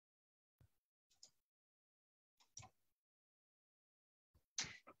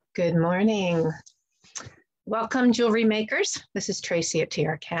Good morning. Welcome, jewelry makers. This is Tracy at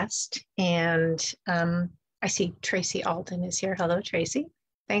TierraCast, and I see Tracy Alden is here. Hello, Tracy.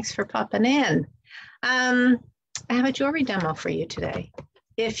 Thanks for popping in. I have a jewelry demo for you today.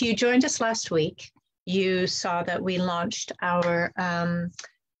 If you joined us last week, you saw that we launched our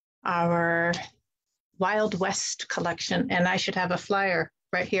Wild West collection, and I should have a flyer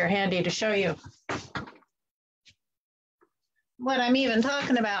right here handy to show you what I'm even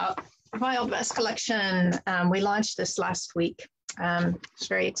talking about. Wild West collection. We launched this last week. It's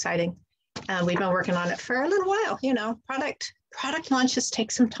very exciting. We've been working on it for a little while. You know, product launches take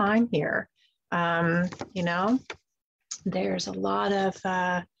some time here. You know, there's a lot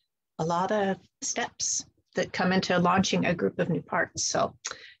of steps that come into launching a group of new parts. So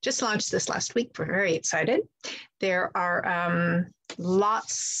just launched this last week. We're very excited. There are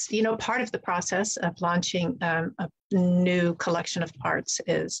lots, you know, part of the process of launching a new collection of parts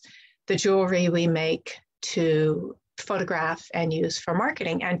is the jewelry we make to photograph and use for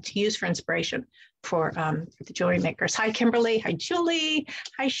marketing and to use for inspiration for the jewelry makers. Hi, Kimberly. Hi, Julie.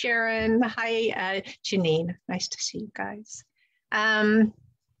 Hi, Sharon. Hi, Janine. Nice to see you guys.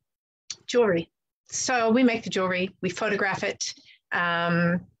 Jewelry. So we make the jewelry, we photograph it.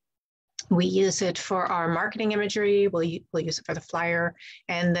 We use it for our marketing imagery. We'll use it for the flyer.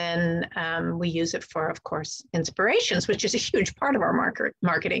 And then we use it for, of course, inspirations, which is a huge part of our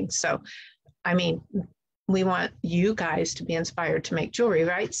marketing. So, I mean, we want you guys to be inspired to make jewelry,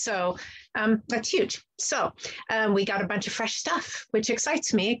 right? So that's huge. So we got a bunch of fresh stuff, which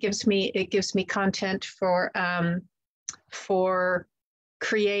excites me. It gives me content for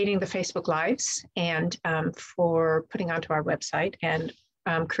creating the Facebook Lives and for putting onto our website and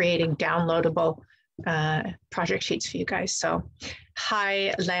creating downloadable project sheets for you guys. So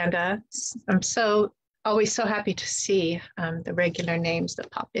hi, Landa. I'm always so happy to see the regular names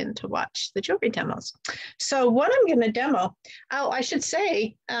that pop in to watch the jewelry demos. So what I'm going to demo, I should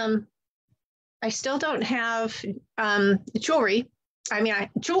say, I still don't have jewelry. I mean,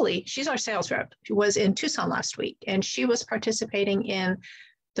 Julie, she's our sales rep. She was in Tucson last week, and she was participating in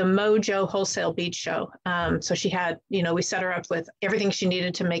the Mojo Wholesale Bead Show. So she had, you know, we set her up with everything she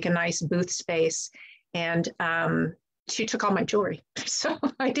needed to make a nice booth space, and she took all my jewelry. So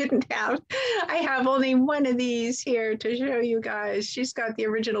I have only one of these here to show you guys. She's got the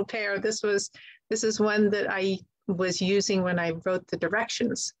original pair. This is one that I was using when I wrote the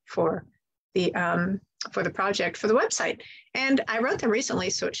directions for the project for the website. And I wrote them recently,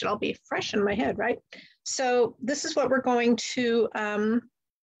 so it should all be fresh in my head, right? So this is what we're going to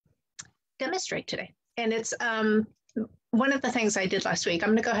demonstrate today. And it's one of the things I did last week. I'm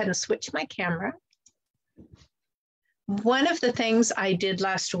gonna go ahead and switch my camera. One of the things I did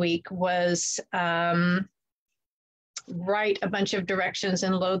last week was write a bunch of directions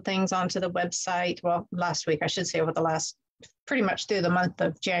and load things onto the website. Well, last week, I should say, over the last, pretty much through the month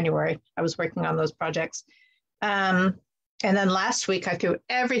of January, I was working on those projects. And then last week, I threw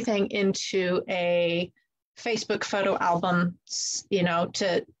everything into a Facebook photo album, you know,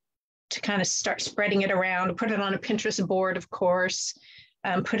 to kind of start spreading it around, put it on a Pinterest board, of course,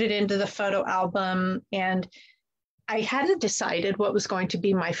 put it into the photo album. And I hadn't decided what was going to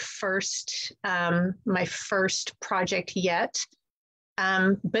be my first project yet.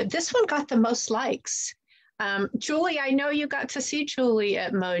 But this one got the most likes. Julie, I know you got to see Julie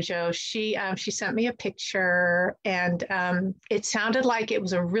at Mojo. She sent me a picture, and it sounded like it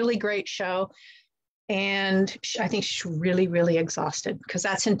was a really great show. And I think she's really, really exhausted because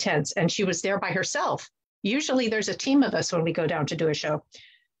that's intense. And she was there by herself. Usually there's a team of us when we go down to do a show.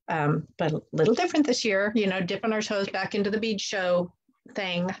 But a little different this year, you know, dipping our toes back into the bead show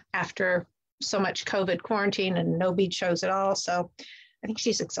thing after so much COVID quarantine and no bead shows at all. So I think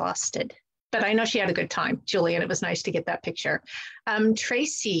she's exhausted. But I know she had a good time, Julie, and it was nice to get that picture.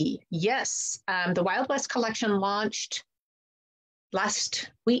 Tracy, yes, the Wild West collection launched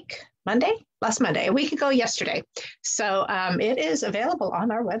last Monday, a week ago yesterday. So it is available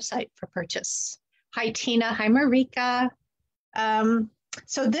on our website for purchase. Hi, Tina. Hi, Marika.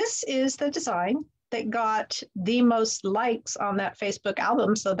 So this is the design that got the most likes on that Facebook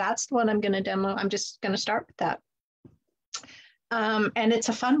album. So that's the one I'm going to demo. I'm just going to start with that. And it's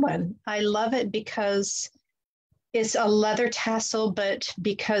a fun one. I love it because it's a leather tassel, but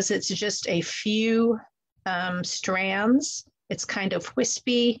because it's just a few strands, it's kind of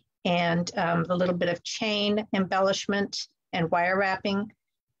wispy, and a little bit of chain embellishment and wire wrapping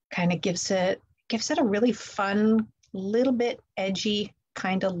kind of gives it a really fun, little bit edgy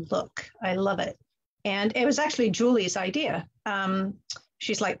kind of look. I love it. And it was actually Julie's idea.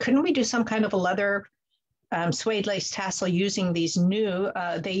 She's like, couldn't we do some kind of a leather suede lace tassel using these new,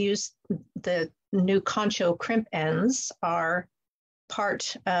 they use the new Concho crimp ends are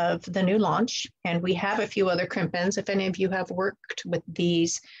part of the new launch. And we have a few other crimp ends. If any of you have worked with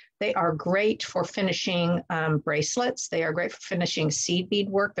these, they are great for finishing bracelets. They are great for finishing seed bead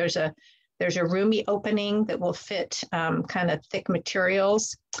work. There's a roomy opening that will fit kind of thick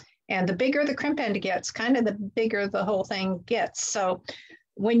materials. And the bigger the crimp end gets, kind of the bigger the whole thing gets. So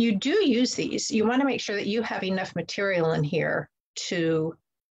when you do use these, you want to make sure that you have enough material in here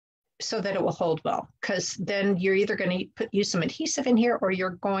so that it will hold well, because then you're either going to use some adhesive in here or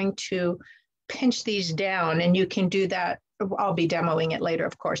you're going to pinch these down, and you can do that. I'll be demoing it later,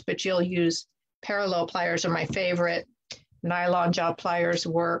 of course, but you'll use parallel pliers are my favorite. Nylon jaw pliers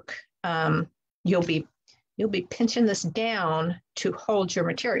work. You'll be pinching this down to hold your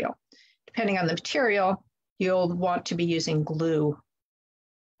material. Depending on the material, you'll want to be using glue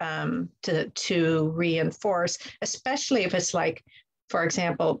to reinforce, especially if it's like, for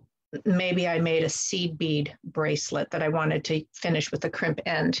example, maybe I made a seed bead bracelet that I wanted to finish with a crimp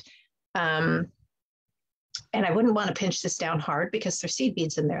end. And I wouldn't want to pinch this down hard because there's seed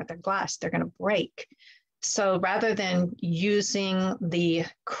beads in there. They're glass, they're going to break. So rather than using the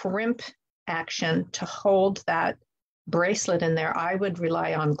crimp action to hold that bracelet in there, I would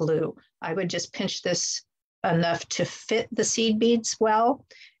rely on glue. I would just pinch this enough to fit the seed beads well,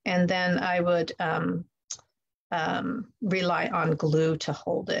 and then I would rely on glue to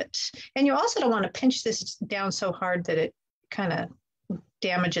hold it. And you also don't want to pinch this down so hard that it kind of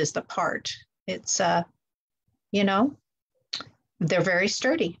damages the part. It's, you know, they're very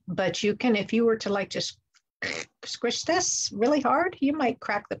sturdy, but you can, if you were to like just squish this really hard, you might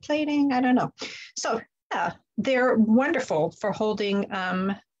crack the plating. I don't know. So yeah, they're wonderful for holding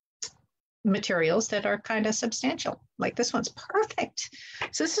materials that are kind of substantial. Like this one's perfect.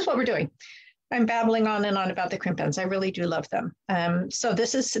 So this is what we're doing. I'm babbling on and on about the crimp ends. I really do love them. So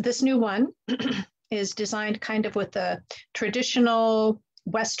this new one is designed kind of with the traditional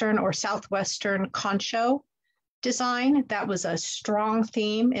Western or Southwestern concho design. That was a strong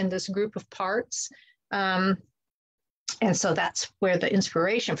theme in this group of parts. And so that's where the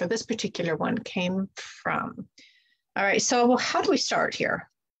inspiration for this particular one came from. All right, so how do we start here?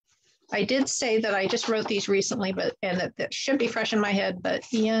 I did say that I just wrote these recently, and that should be fresh in my head, but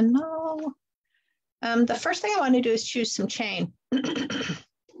you know, the first thing I want to do is choose some chain.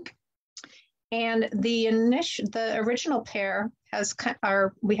 And the original pair has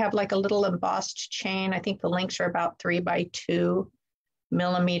we have like a little embossed chain. I think the links are about 3x2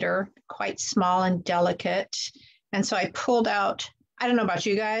 millimeter, quite small and delicate. And so I pulled out, I don't know about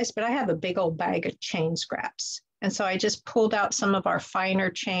you guys, but I have a big old bag of chain scraps. And so I just pulled out some of our finer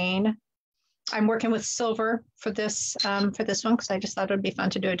chain. I'm working with silver for this one because I just thought it would be fun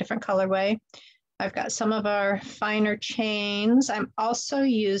to do a different colorway. I've got some of our finer chains. I'm also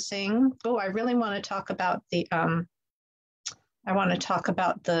using, I really want to talk about the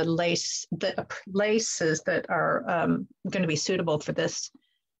laces that are going to be suitable for this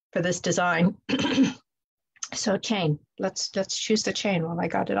design. So chain, let's choose the chain while I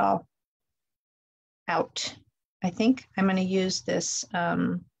got it all out. I think I'm going to use this,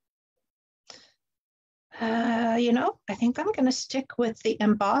 I think I'm going to stick with the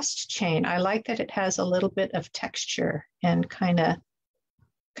embossed chain. I like that it has a little bit of texture and kind of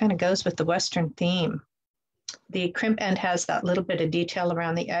goes with the Western theme. The crimp end has that little bit of detail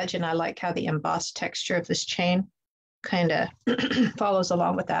around the edge, and I like how the embossed texture of this chain kind of follows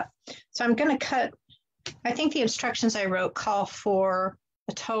along with that. So I'm going to cut, I think the instructions I wrote call for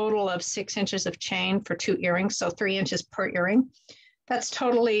a total of 6 inches of chain for 2 earrings, so 3 inches per earring. That's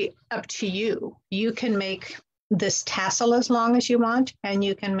totally up to you. You can make this tassel as long as you want, and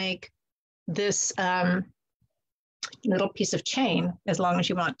you can make this little piece of chain as long as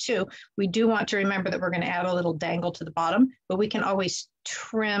you want to. We do want to remember that we're going to add a little dangle to the bottom, but we can always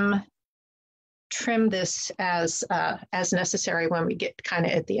trim this as necessary when we get kind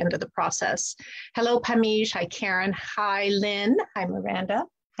of at the end of the process. Hello, Pamij. Hi, Karen. Hi, Lynn. Hi, Miranda.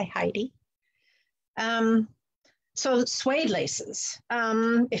 Hi, Heidi. So suede laces.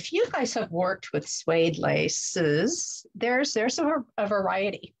 If you guys have worked with suede laces, there's a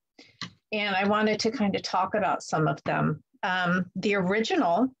variety. And I wanted to kind of talk about some of them. The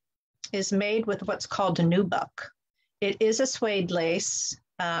original is made with what's called a nubuck. It is a suede lace.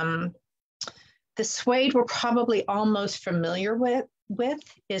 The suede we're probably almost familiar with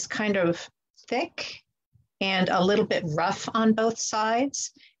is kind of thick and a little bit rough on both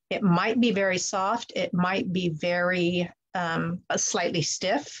sides. It might be very soft. It might be very slightly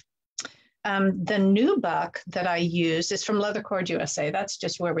stiff. The nubuck that I use is from Leather Cord USA. That's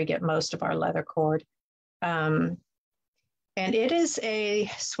just where we get most of our leather cord. And it is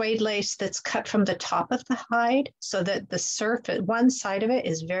a suede lace that's cut from the top of the hide so that the surface, one side of it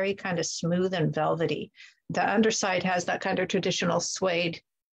is very kind of smooth and velvety. The underside has that kind of traditional suede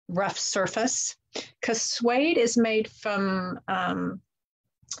rough surface, because suede is made from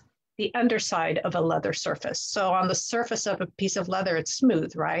the underside of a leather surface. So on the surface of a piece of leather, it's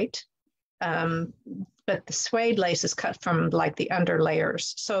smooth, right? But the suede lace is cut from like the under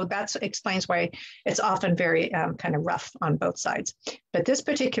layers. So that explains why it's often very kind of rough on both sides. But this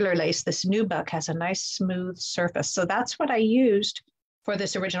particular lace, this nubuck, has a nice smooth surface. So that's what I used for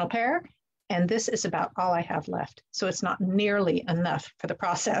this original pair. And this is about all I have left. So it's not nearly enough for the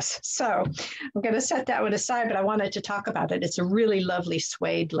process. So I'm going to set that one aside, but I wanted to talk about it. It's a really lovely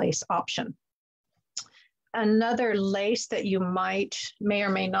suede lace option. Another lace that you may or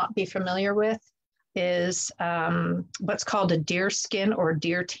may not be familiar with is what's called a deer skin or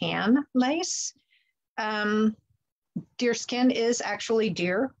deer tan lace. Deer skin is actually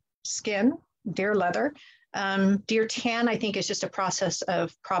deer skin, deer leather. Deer tan, I think, is just a process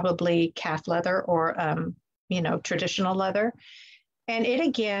of probably calf leather or, traditional leather. And it,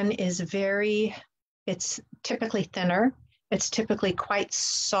 again, is it's typically thinner. It's typically quite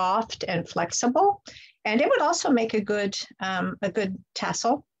soft and flexible. And it would also make a good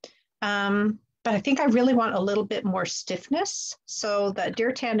tassel. But I think I really want a little bit more stiffness. So the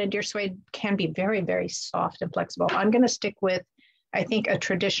deer tan and deer suede can be very, very soft and flexible. I'm going to stick with, I think, a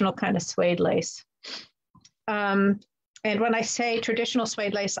traditional kind of suede lace. And when I say traditional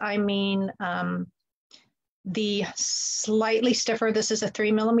suede lace, I mean the slightly stiffer. This is a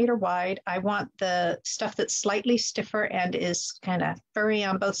 3 millimeter wide. I want the stuff that's slightly stiffer and is kind of furry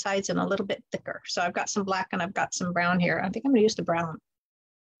on both sides and a little bit thicker. So I've got some black and I've got some brown here. I think I'm going to use the brown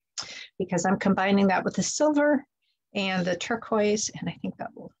because I'm combining that with the silver and the turquoise, and I think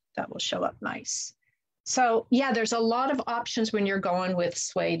that will show up nice. So yeah, there's a lot of options when you're going with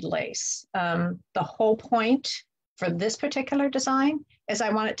suede lace. The whole point for this particular design is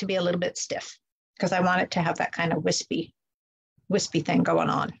I want it to be a little bit stiff because I want it to have that kind of wispy thing going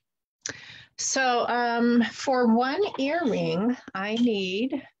on. So for one earring, I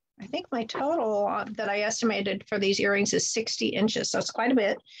think my total that I estimated for these earrings is 60 inches. So it's quite a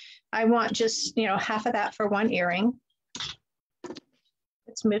bit. I want just, half of that for one earring.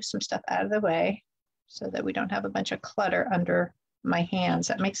 Let's move some stuff out of the way so that we don't have a bunch of clutter under my hands.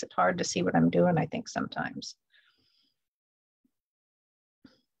 That makes it hard to see what I'm doing, I think, sometimes.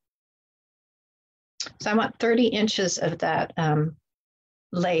 So I want 30 inches of that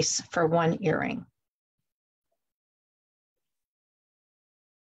lace for one earring.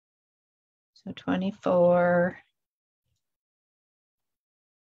 So 24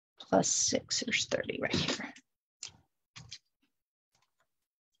 plus 6, there's 30 right here.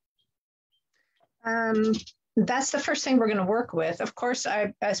 That's the first thing we're going to work with. Of course,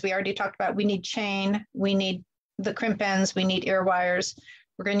 as we already talked about, we need chain, we need the crimp ends, we need ear wires.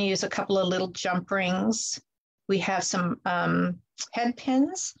 We're going to use a couple of little jump rings. We have some head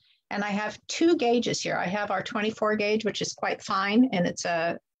pins, and I have 2 gauges here. I have our 24 gauge, which is quite fine, and it's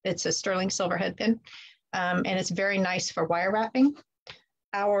a sterling silver head pin, and it's very nice for wire wrapping.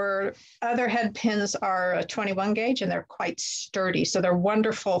 Our other head pins are a 21 gauge, and they're quite sturdy. So they're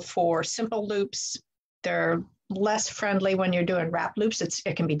wonderful for simple loops. They're less friendly when you're doing wrap loops.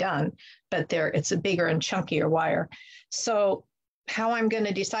 It can be done, but it's a bigger and chunkier wire. So how I'm going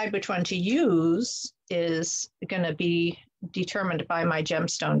to decide which one to use is going to be determined by my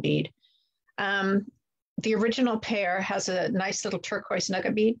gemstone bead. The original pair has a nice little turquoise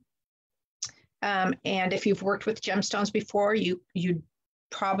nugget bead. And if you've worked with gemstones before, you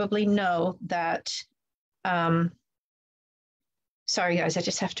probably know that, sorry guys, I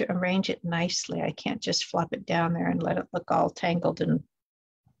just have to arrange it nicely. I can't just flop it down there and let it look all tangled and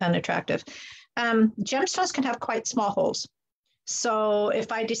unattractive. Gemstones can have quite small holes. So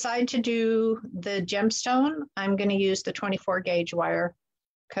if I decide to do the gemstone, I'm going to use the 24 gauge wire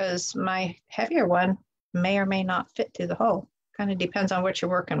because my heavier one may or may not fit through the hole. Kind of depends on what you're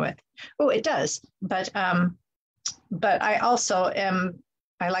working with. Oh, it does. But I also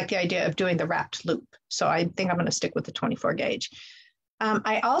I like the idea of doing the wrapped loop. So I think I'm going to stick with the 24 gauge.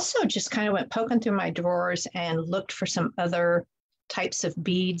 I also just kind of went poking through my drawers and looked for some other types of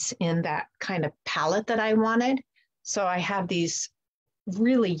beads in that kind of palette that I wanted. So I have these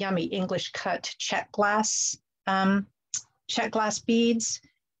really yummy English cut check glass beads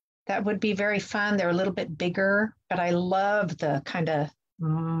that would be very fun. They're a little bit bigger, but I love the kind of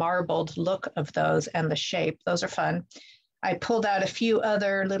marbled look of those and the shape. Those are fun. I pulled out a few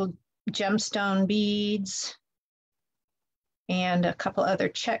other little gemstone beads and a couple other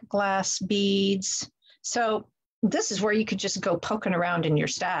check glass beads. So this is where you could just go poking around in your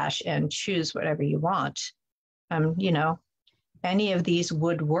stash and choose whatever you want. You know, any of these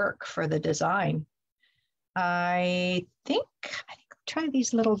would work for the design. I think I'll try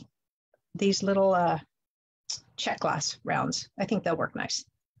these little check glass rounds. I think they'll work nice.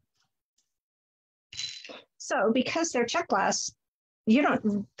 So because they're check glass,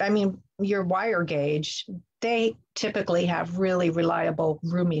 your wire gauge, they typically have really reliable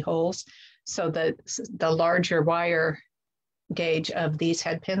roomy holes. So the larger wire gauge of these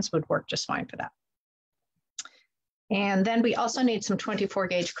head pins would work just fine for that. And then we also need some 24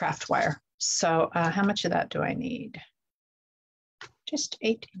 gauge craft wire. So how much of that do I need? Just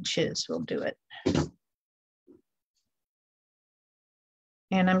 8 inches will do it.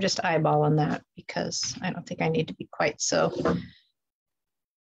 And I'm just eyeballing that because I don't think I need to be quite so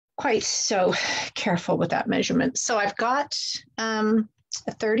careful with that measurement. So I've got a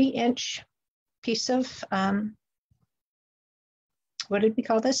 30-inch piece of, what did we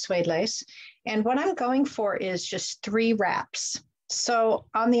call this? Suede lace. And what I'm going for is just 3 wraps. So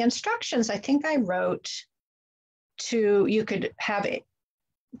on the instructions, I think I wrote you could have it,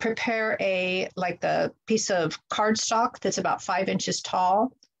 prepare like the piece of cardstock that's about 5 inches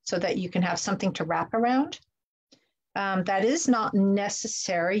tall so that you can have something to wrap around. That is not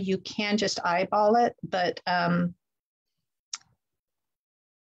necessary. You can just eyeball it, but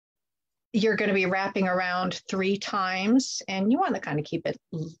you're going to be wrapping around 3 times, and you want to kind of keep it,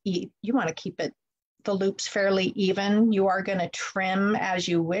 the loops fairly even. You are going to trim as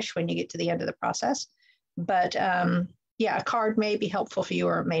you wish when you get to the end of the process. But yeah, a card may be helpful for you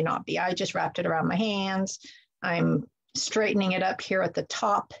or it may not be. I just wrapped it around my hands. I'm straightening it up here at the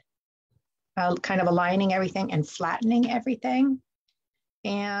top, kind of aligning everything and flattening everything.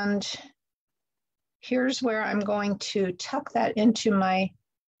 And here's where I'm going to tuck that into my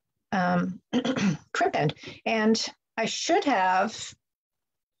crimp end. And I should have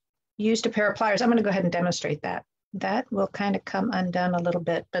used a pair of pliers. I'm going to go ahead and demonstrate that. That will kind of come undone a little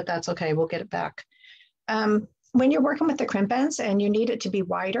bit, but that's okay. We'll get it back. When you're working with the crimp ends and you need it to be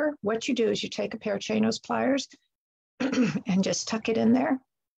wider, what you do is you take a pair of chain nose pliers and just tuck it in there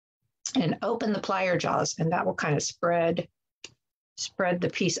and open the plier jaws, and that will kind of spread the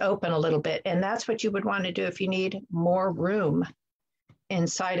piece open a little bit. And that's what you would want to do if you need more room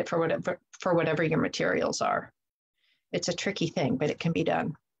inside it for whatever your materials are. It's a tricky thing, but it can be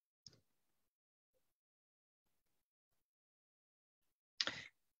done.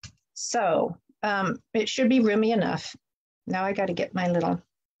 So it should be roomy enough. Now I got to get my little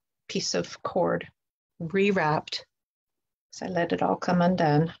piece of cord rewrapped because I let it all come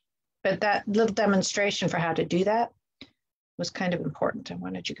undone. But that little demonstration for how to do that was kind of important. I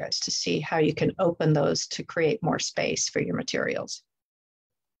wanted you guys to see how you can open those to create more space for your materials.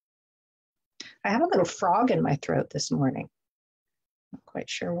 I have a little frog in my throat this morning. Not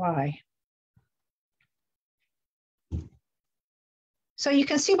quite sure why. So you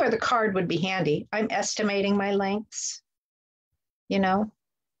can see where the card would be handy. I'm estimating my lengths, you know.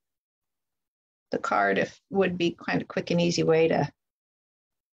 The card would be kind of quick and easy way to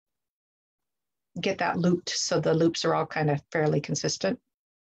get that looped so the loops are all kind of fairly consistent.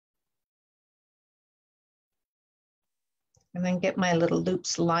 And then get my little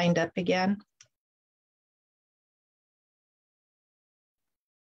loops lined up again.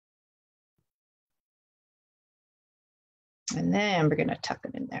 And then we're going to tuck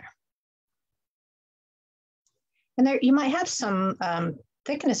it in there. And there you might have some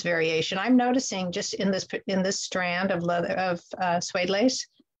thickness variation. I'm noticing just in this strand of leather of suede lace,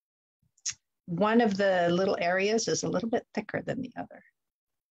 one of the little areas is a little bit thicker than the other.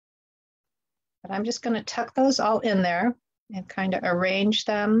 But I'm just going to tuck those all in there and kind of arrange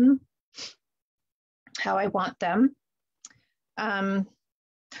them how I want them.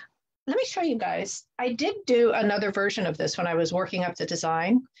 Let me show you guys. I did do another version of this when I was working up the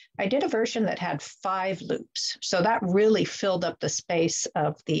design. I did a version that had 5 loops. So that really filled up the space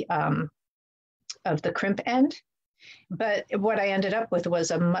of the crimp end. But what I ended up with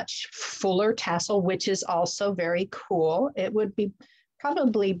was a much fuller tassel, which is also very cool. It would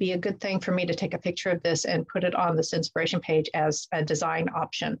probably be a good thing for me to take a picture of this and put it on this inspiration page as a design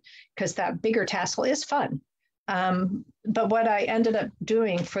option, because that bigger tassel is fun. But what I ended up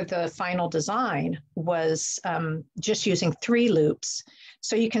doing for the final design was just using 3 loops.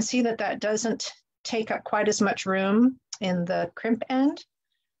 So you can see that that doesn't take up quite as much room in the crimp end.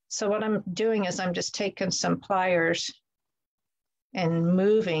 So what I'm doing is I'm just taking some pliers and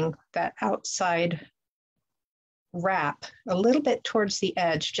moving that outside wrap a little bit towards the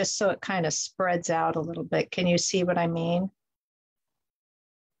edge, just so it kind of spreads out a little bit. Can you see what I mean?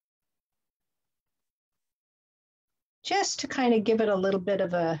 just to kind of give it a little bit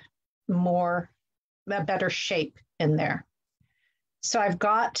of a better shape in there. So I've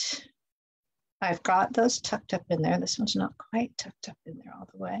got those tucked up in there. This one's not quite tucked up in there all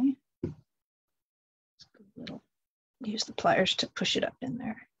the way. Use the pliers to push it up in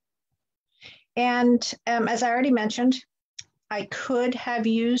there. And as I already mentioned, I could have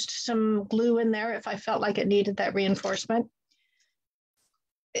used some glue in there if I felt like it needed that reinforcement.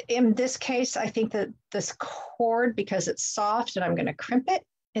 In this case, I think that this cord, because it's soft and I'm going to crimp it,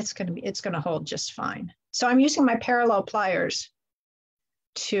 it's going to hold just fine. So I'm using my parallel pliers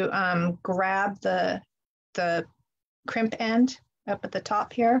to grab the crimp end up at the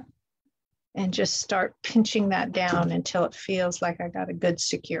top here and just start pinching that down until it feels like I got a good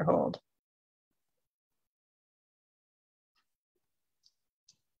secure hold.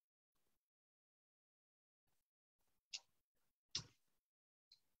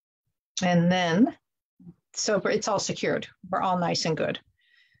 And then, so it's all secured. We're all nice and good.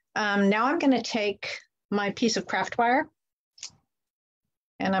 Now I'm going to take my piece of craft wire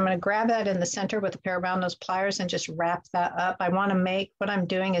and I'm going to grab that in the center with a pair of round nose pliers and just wrap that up. I want to make, what I'm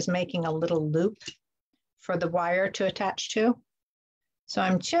doing is making a little loop for the wire to attach to. So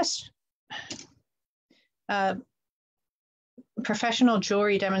I'm just, professional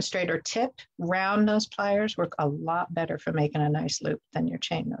jewelry demonstrator tip, round nose pliers work a lot better for making a nice loop than your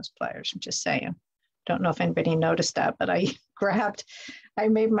chain nose pliers. I'm just saying. Don't know if anybody noticed that, but I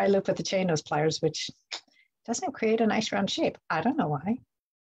made my loop with the chain nose pliers, which doesn't create a nice round shape. I don't know why.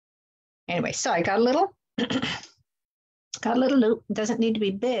 Anyway, so I got a little loop. It doesn't need to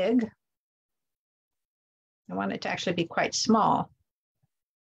be big. I want it to actually be quite small.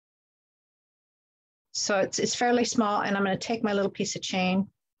 So it's fairly small, and I'm going to take my little piece of chain.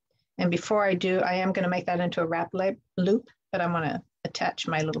 And before I do, I am going to make that into a wrap loop, but I'm going to attach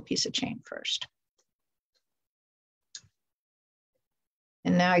my little piece of chain first.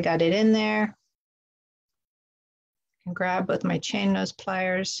 And now I got it in there. I can grab with my chain nose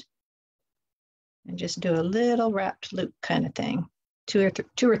pliers and just do a little wrapped loop kind of thing, two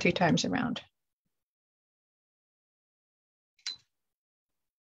or three times around.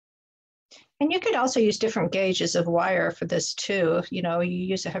 And you could also use different gauges of wire for this too. You know, you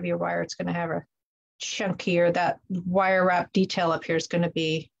use a heavier wire, it's going to have a chunkier, that wire wrap detail up here is going to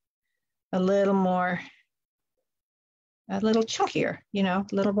be a little chunkier, you know,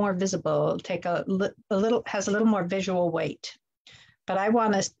 a little more visible, take has a little more visual weight. But I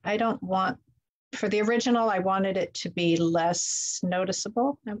don't want, for the original, I wanted it to be less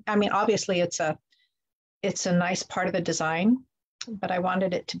noticeable. I mean, obviously it's a nice part of the design, but I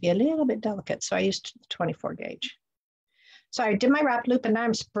wanted it to be a little bit delicate. So I used 24 gauge. So I did my wrap loop, and now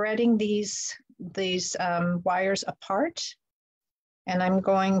I'm spreading these wires apart. And I'm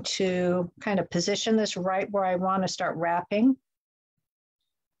going to kind of position this right where I want to start wrapping.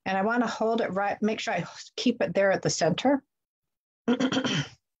 And I want to hold it right, make sure I keep it there at the center.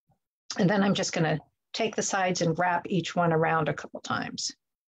 And then I'm just going to take the sides and wrap each one around a couple times.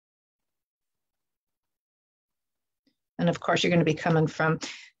 And of course, you're going to be coming from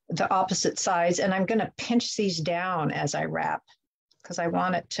the opposite sides. And I'm going to pinch these down as I wrap because I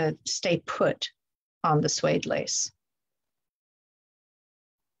want it to stay put on the suede lace.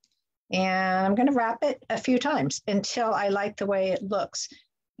 And I'm going to wrap it a few times until I like the way it looks.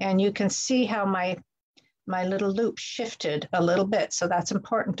 And you can see how my little loop shifted a little bit. So that's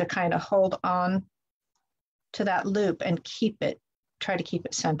important to kind of hold on to that loop and try to keep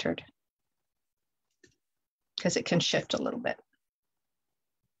it centered because it can shift a little bit.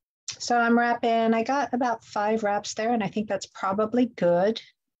 So I'm wrapping, I got about 5 wraps there, and I think that's probably good.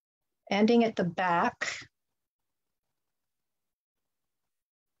 Ending at the back.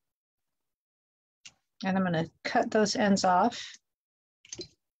 And I'm going to cut those ends off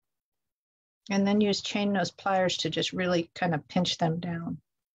and then use chain nose pliers to just really kind of pinch them down.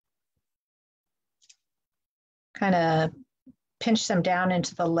 Kind of pinch them down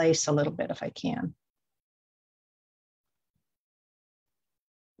into the lace a little bit if I can.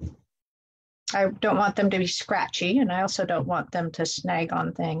 I don't want them to be scratchy, and I also don't want them to snag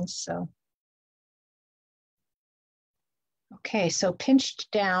on things. So, okay, so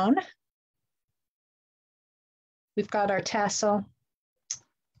pinched down. We've got our tassel,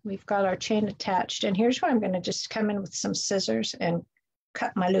 we've got our chain attached, and here's where I'm going to just come in with some scissors and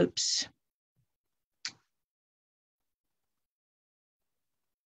cut my loops.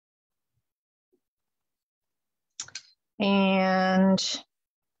 And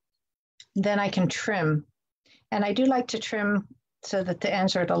then I can trim. And I do like to trim so that the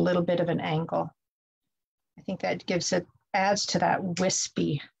ends are at a little bit of an angle. I think that adds to that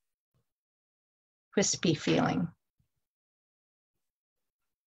wispy feeling.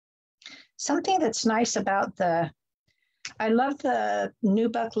 Something that's nice about I love the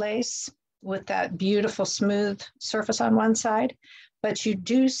nubuck lace with that beautiful smooth surface on one side, but you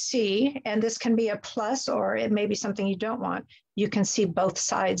do see, and this can be a plus or it may be something you don't want, you can see both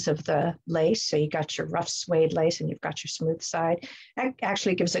sides of the lace. So you got your rough suede lace and you've got your smooth side. That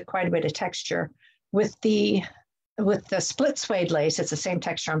actually gives it quite a bit of texture. With the split suede lace, it's the same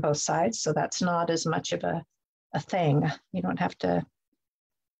texture on both sides, so that's not as much of a thing. You don't have to,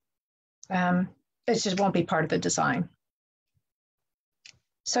 it just won't be part of the design.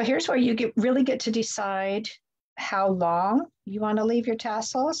 So here's where you really get to decide how long you want to leave your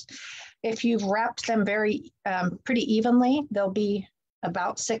tassels. If you've wrapped them very pretty evenly, they'll be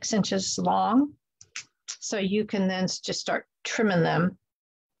about 6 inches long. So you can then just start trimming them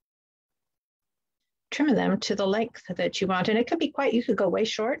to the length that you want. And it could be you could go way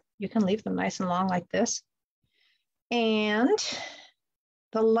short. You can leave them nice and long like this. And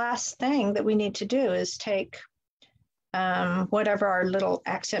the last thing that we need to do is take whatever our little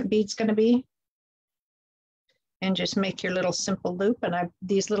accent bead's going to be and just make your little simple loop. And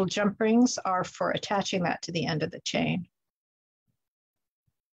these little jump rings are for attaching that to the end of the chain.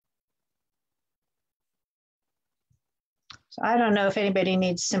 So I don't know if anybody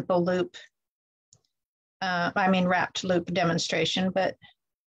needs simple loop, wrapped loop demonstration, but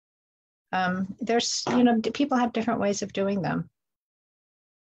there's, people have different ways of doing them.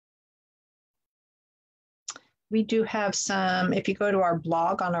 We do have some, if you go to our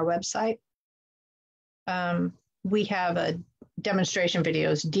blog on our website, we have a demonstration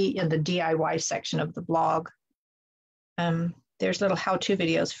videos in the DIY section of the blog. There's little how-to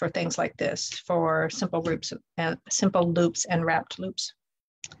videos for things like this, for simple loops and wrapped loops.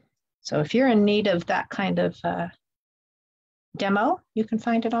 So if you're in need of that kind of demo, you can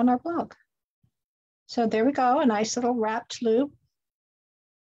find it on our blog. So there we go, a nice little wrapped loop.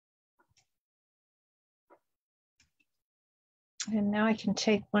 And now I can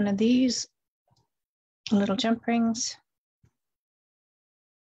take one of these little jump rings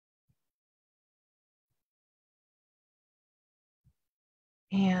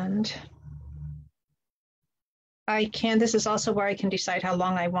and this is also where I can decide how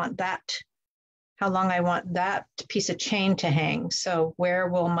long I want that piece of chain to hang. So where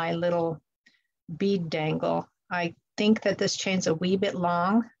will my little bead dangle? I think that this chain's a wee bit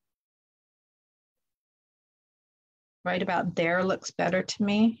long. Right about there looks better to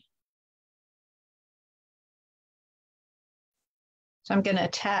me. So I'm going to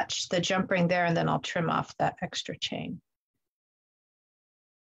attach the jump ring there and then I'll trim off that extra chain.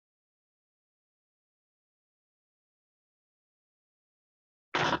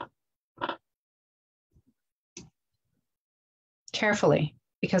 Carefully,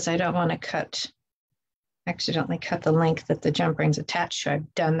 because I don't want to accidentally cut the length that the jump ring's attached to.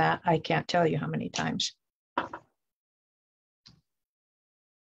 I've done that, I can't tell you how many times.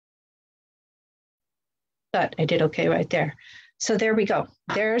 But I did okay right there. So there we go.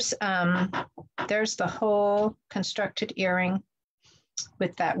 There's the whole constructed earring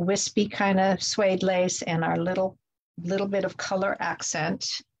with that wispy kind of suede lace and our little bit of color accent.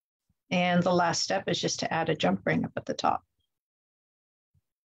 And the last step is just to add a jump ring up at the top.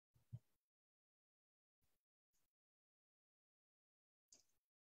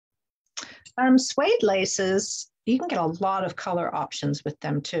 Suede laces, you can get a lot of color options with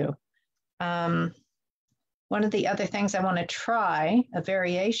them too. One of the other things I want to try, a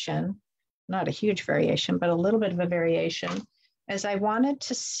variation, not a huge variation, but a little bit of a variation, is I want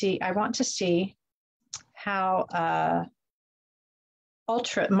to see how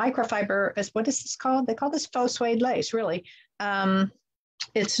ultra microfiber is, what is this called? They call this faux suede lace, really.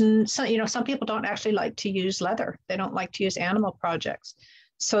 It's, some people don't actually like to use leather. They don't like to use animal projects.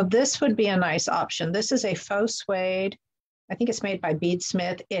 So this would be a nice option. This is a faux suede. I think it's made by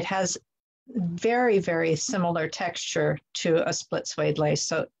Beadsmith. It has very, very similar texture to a split suede lace.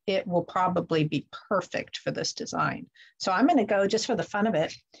 So it will probably be perfect for this design. So I'm going to go just for the fun of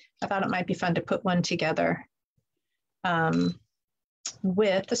it. I thought it might be fun to put one together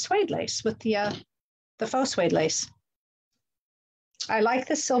with the suede lace, with the faux suede lace. I like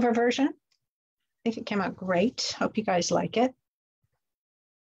the silver version. I think it came out great. Hope you guys like it.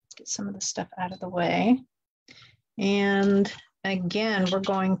 Get some of the stuff out of the way. And again, we're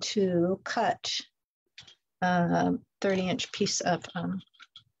going to cut a 30-inch piece of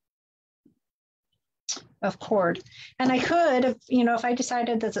cord. And I could, if I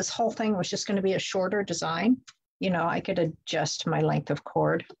decided that this whole thing was just going to be a shorter design, I could adjust my length of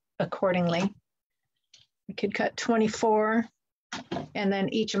cord accordingly. I could cut 24, and then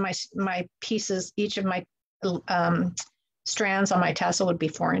each of my pieces, each of my strands on my tassel would be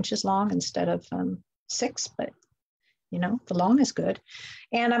 4 inches long instead of 6, but you know, the long is good.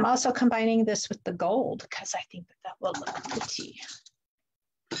 And I'm also combining this with the gold because I think that that will look pretty.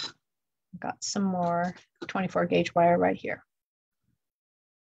 Got some more 24 gauge wire right here.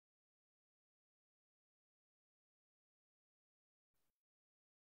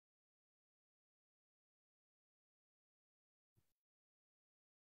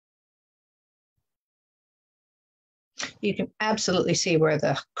 You can absolutely see where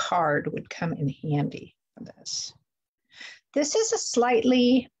the card would come in handy for this. This is a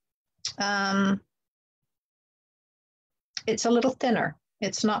slightly, it's a little thinner.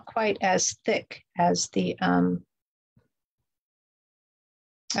 It's not quite as thick as the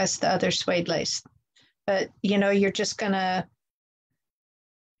other suede lace. But you know, you're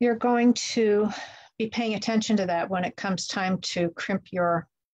going to be paying attention to that when it comes time to crimp your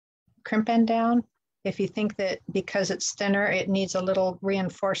crimp end down. If you think that because it's thinner, it needs a little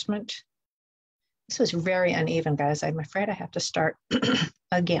reinforcement. This was very uneven, guys. I'm afraid I have to start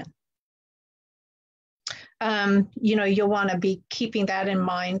again. You know, you'll want to be keeping that in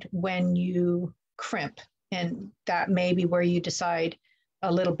mind when you crimp, and that may be where you decide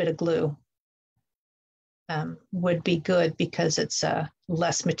a little bit of glue would be good because it's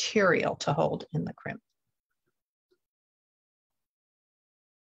less material to hold in the crimp.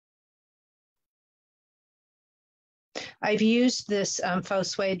 I've used this faux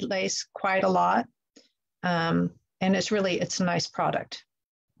suede lace quite a lot, and it's a nice product.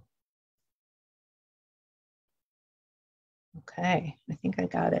 Okay, I think I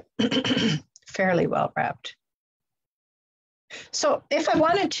got it fairly well wrapped. So if I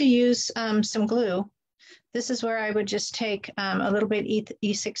wanted to use some glue, this is where I would just take a little bit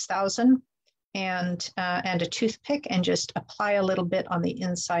E6000 and a toothpick and just apply a little bit on the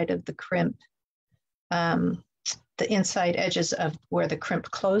inside of the crimp, the inside edges of where the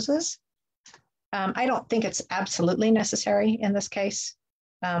crimp closes. I don't think it's absolutely necessary in this case.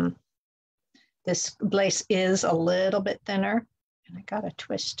 This lace is a little bit thinner, and I got a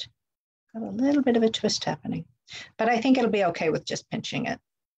little bit of a twist happening, but I think it'll be okay with just pinching it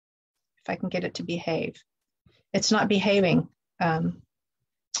if I can get it to behave. It's not behaving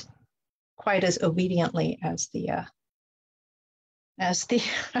quite as obediently as the as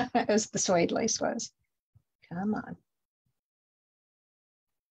the suede lace was. Come on.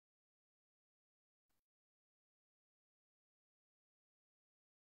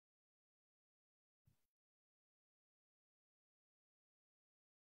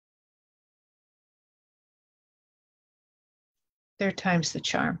 Third time's the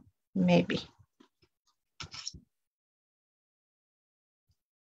charm, maybe.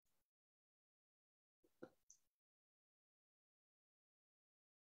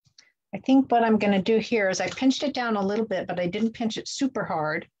 I think what I'm going to do here is I pinched it down a little bit, but I didn't pinch it super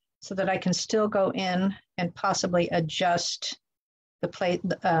hard so that I can still go in and possibly adjust the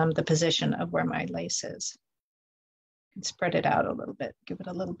position of where my lace is. And spread it out a little bit, give it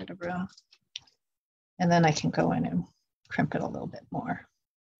a little bit of room. And then I can go in and crimp it a little bit more.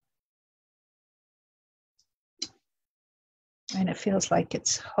 And it feels like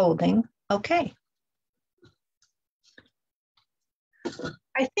it's holding okay.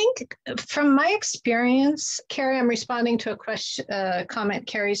 I think from my experience, Carrie, I'm responding to a question, comment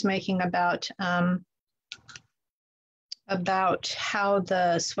Carrie's making about how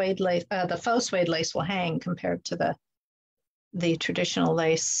the suede lace, the faux suede lace will hang compared to the traditional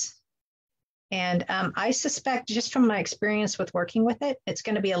lace. And I suspect, just from my experience with working with it, it's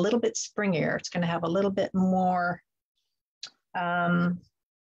going to be a little bit springier. It's going to have a little bit more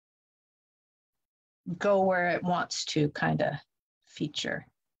go where it wants to kind of feature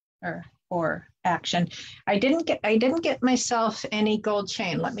or action. I didn't get myself any gold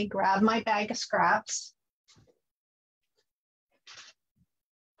chain. Let me grab my bag of scraps.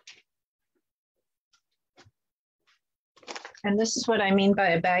 And this is what I mean by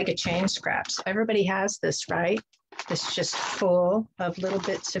a bag of chain scraps. Everybody has this, right? It's just full of little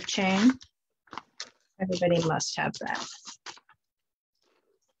bits of chain. Everybody must have that.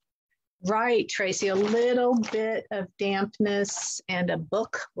 Right, Tracy, a little bit of dampness and a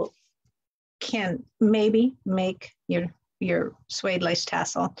book can maybe make your suede lace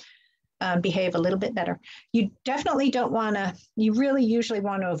tassel behave a little bit better. You definitely don't want to, you really usually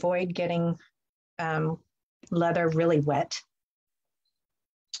want to avoid getting leather really wet.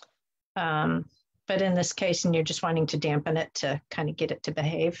 But in this case, and you're just wanting to dampen it to kind of get it to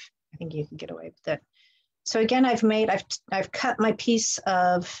behave, I think you can get away with it. So again, I've cut my piece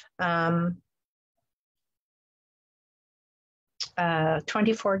of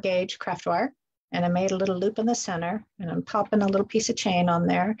 24 gauge craft wire, and I made a little loop in the center, and I'm popping a little piece of chain on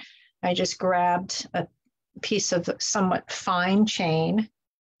there. I just grabbed a piece of somewhat fine chain.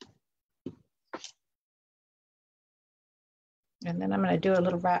 And then I'm going to do a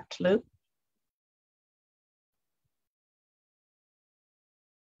little wrapped loop.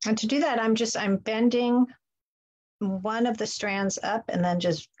 And to do that, I'm bending one of the strands up and then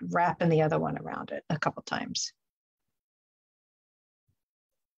just wrapping the other one around it a couple times.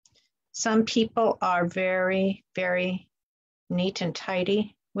 Some people are very, very neat and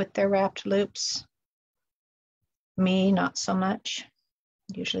tidy with their wrapped loops. Me, not so much,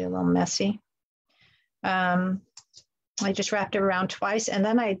 usually a little messy. I just wrapped it around twice, and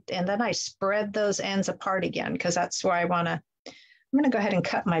then I spread those ends apart again, because that's where I'm gonna go ahead and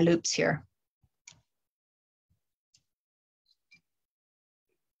cut my loops here.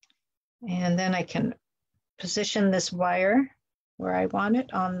 And then I can position this wire where I want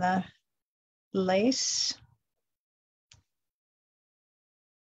it on the lace.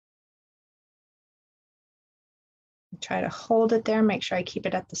 Try to hold it there, make sure I keep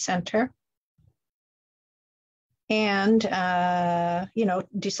it at the center. And, you know,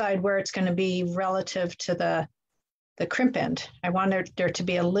 decide where it's going to be relative to the crimp end. I want there to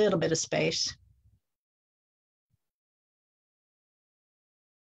be a little bit of space.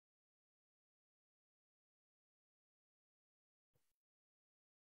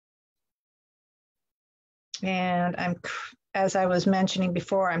 And as I was mentioning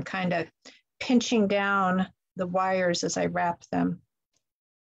before, I'm kind of pinching down the wires as I wrap them.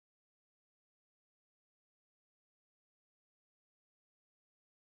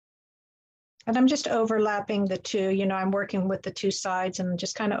 And I'm just overlapping the two, you know, I'm working with the two sides and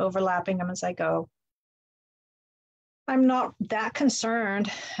just kind of overlapping them as I go. I'm not that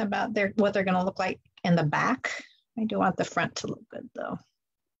concerned about what they're going to look like in the back. I do want the front to look good though.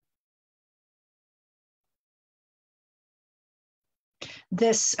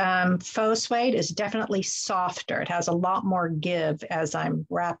 This faux suede is definitely softer. It has a lot more give as I'm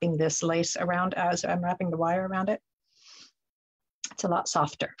wrapping this lace around, as I'm wrapping the wire around it. It's a lot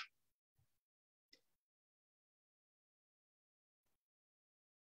softer.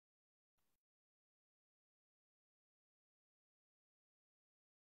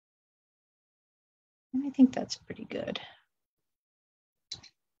 And I think that's pretty good.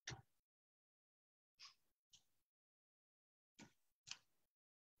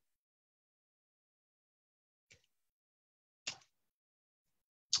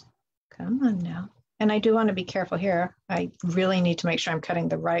 Come on now. And I do want to be careful here. I really need to make sure I'm cutting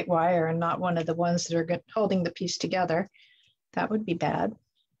the right wire and not one of the ones that are holding the piece together. That would be bad.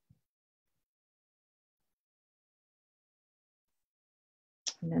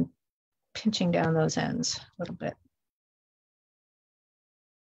 And then pinching down those ends a little bit.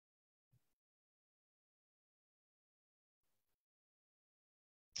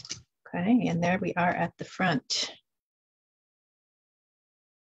 Okay, and there we are at the front.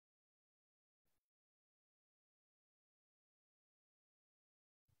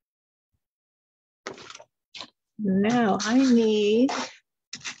 Now I need,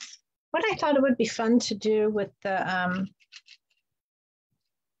 what I thought it would be fun to do with the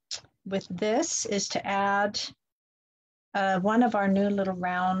with this is to add one of our new little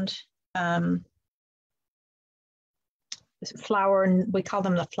round flower, we call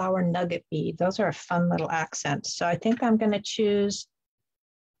them the flower nugget bead. Those are a fun little accent. So I think I'm going to choose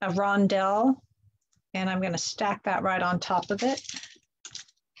a rondelle and I'm going to stack that right on top of it.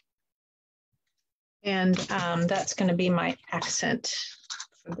 And that's going to be my accent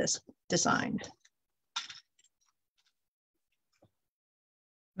for this design.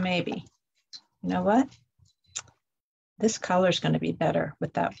 Maybe. You know what? This color is going to be better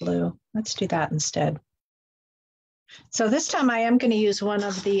with that blue. Let's do that instead. So this time I am going to use one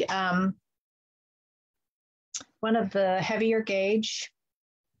of the heavier gauge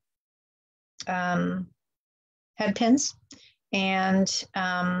head pins and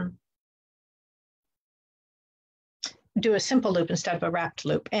do a simple loop instead of a wrapped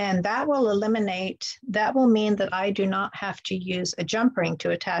loop. And that will mean that I do not have to use a jump ring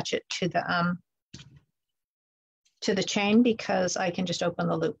to attach it to the chain, because I can just open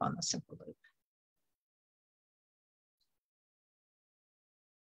the loop on the simple loop.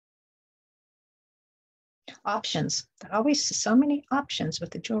 Options. Always so many options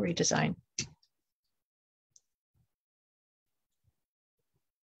with the jewelry design.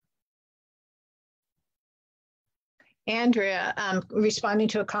 Andrea, responding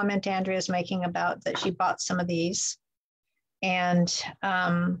to a comment Andrea's making about that she bought some of these, and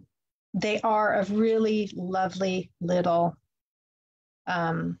they are a really lovely little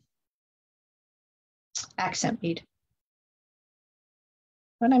accent bead.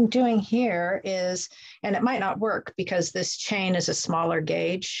 What I'm doing here is, and it might not work because this chain is a smaller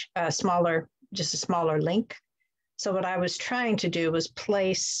gauge, just a smaller link. So what I was trying to do was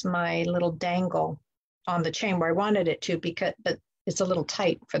place my little dangle on the chain where I wanted it to, but it's a little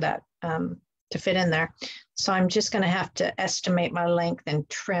tight for that to fit in there. So I'm just going to have to estimate my length and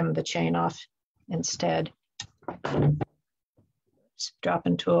trim the chain off instead.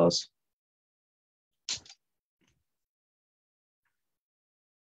 Dropping tools.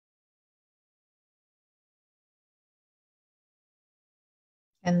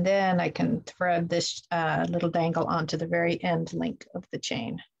 And then I can thread this little dangle onto the very end link of the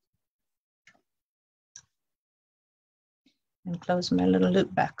chain. And close my little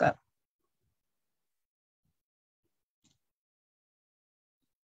loop back up.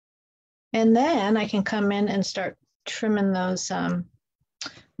 And then I can come in and start trimming those.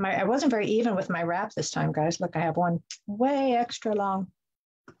 I wasn't very even with my wrap this time, guys. Look, I have one way extra long.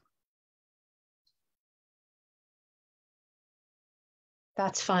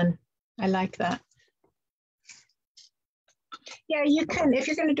 That's fun. I like that. Yeah, you can, if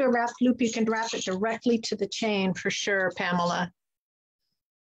you're going to do a wrap loop, you can wrap it directly to the chain for sure, Pamela.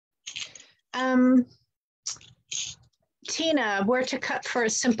 Tina, where to cut for a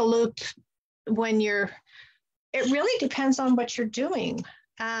simple loop when it really depends on what you're doing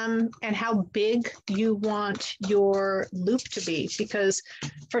and how big you want your loop to be, because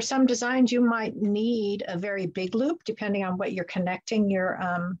for some designs you might need a very big loop depending on what you're connecting your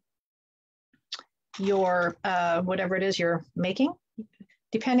whatever it is you're making.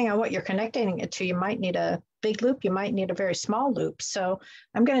 Depending on what you're connecting it to, you might need a big loop, you might need a very small loop. So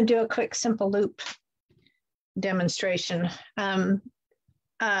I'm going to do a quick simple loop demonstration.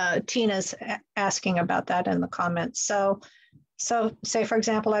 Tina's asking about that in the comments. So say for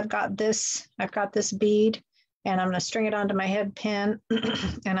example, I've got this bead and I'm going to string it onto my head pin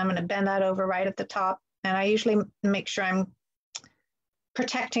and I'm going to bend that over right at the top. And I usually make sure I'm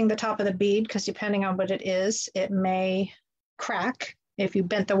protecting the top of the bead because depending on what it is, it may crack. If you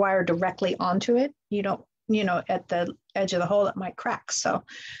bent the wire directly onto it, you don't, at the edge of the hole, it might crack. So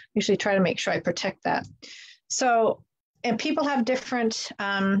usually try to make sure I protect that. So, and people have different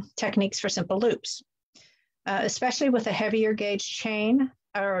techniques for simple loops, especially with a heavier gauge chain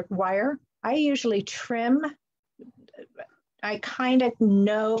or wire. I usually trim. I kind of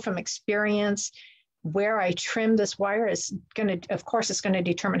know from experience where I trim this wire is going to, of course, it's going to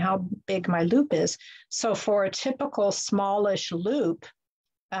determine how big my loop is. So for a typical smallish loop,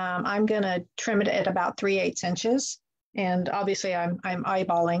 I'm going to trim it at about 3/8 inches. And obviously I'm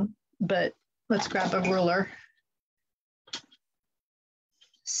eyeballing, but let's grab a ruler.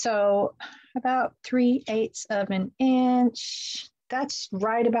 So about 3/8 of an inch, that's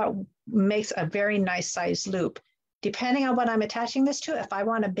right about, makes a very nice size loop. Depending on what I'm attaching this to, if I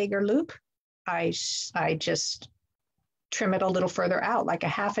want a bigger loop, I just trim it a little further out, like a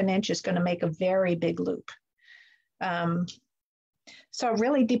 1/2 inch is going to make a very big loop. So it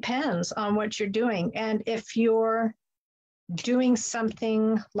really depends on what you're doing. And if you're doing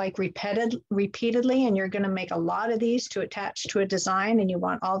something like repeatedly and you're going to make a lot of these to attach to a design and you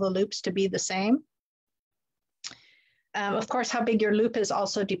want all the loops to be the same, of course, how big your loop is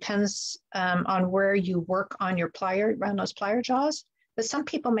also depends on where you work on your plier, around those plier jaws. But some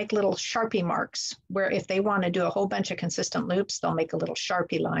people make little Sharpie marks where if they want to do a whole bunch of consistent loops, they'll make a little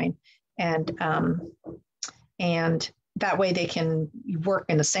Sharpie line. And that way they can work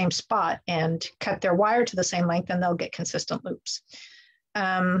in the same spot and cut their wire to the same length and they'll get consistent loops.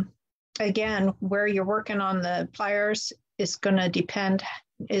 Again, where you're working on the pliers is going to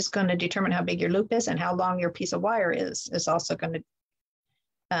determine how big your loop is, and how long your piece of wire is also going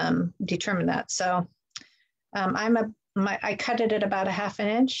to determine that. So I cut it at about a 1/2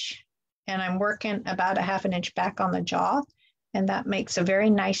 inch and I'm working about a 1/2 inch back on the jaw, and that makes a very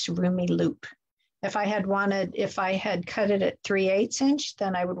nice roomy loop. If I had cut it at 3/8 inch,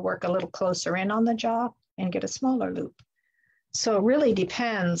 then I would work a little closer in on the jaw and get a smaller loop. So it really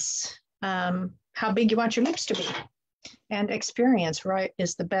depends how big you want your loops to be. And experience, right,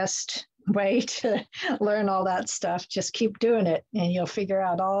 is the best way to learn all that stuff. Just keep doing it and you'll figure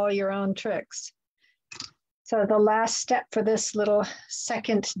out all your own tricks. So the last step for this little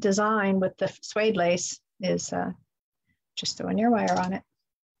second design with the suede lace is just throwing your wire on it.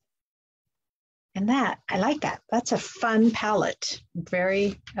 And I like that. That's a fun palette.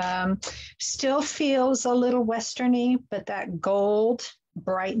 Very, still feels a little Westerny, but that gold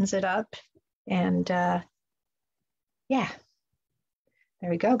brightens it up. And yeah, there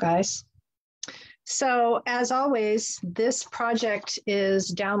we go, guys. So as always, this project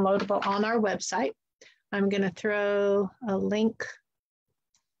is downloadable on our website. I'm going to throw a link.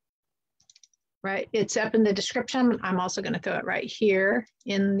 Right, it's up in the description. I'm also going to throw it right here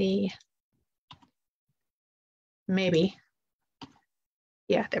in the, maybe.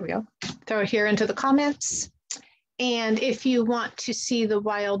 Yeah, there we go. Throw it here into the comments. And if you want to see the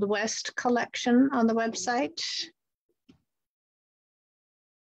Wild West collection on the website,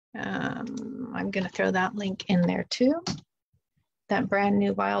 I'm going to throw that link in there too. That brand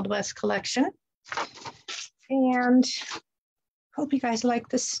new Wild West collection. And hope you guys like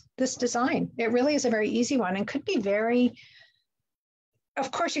this design. It really is a very easy one and could be very, of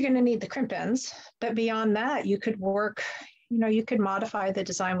course you're going to need the crimp ends, but beyond that you could work, you know, you could modify the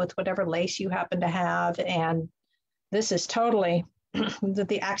design with whatever lace you happen to have. And this is totally,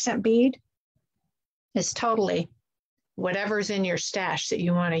 the accent bead is totally whatever's in your stash that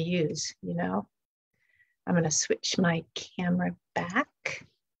you want to use, you know. I'm going to switch my camera back.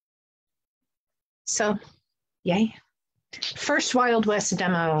 So, yay. First Wild West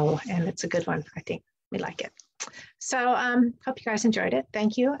demo, and it's a good one. I think we like it. So hope you guys enjoyed it.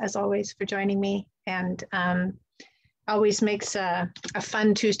 Thank you, as always, for joining me. And always makes a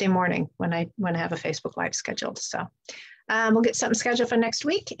fun Tuesday morning when I have a Facebook Live scheduled. So we'll get something scheduled for next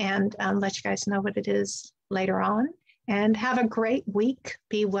week and let you guys know what it is later on. And have a great week.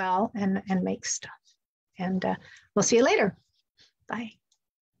 Be well and make stuff. And we'll see you later. Bye.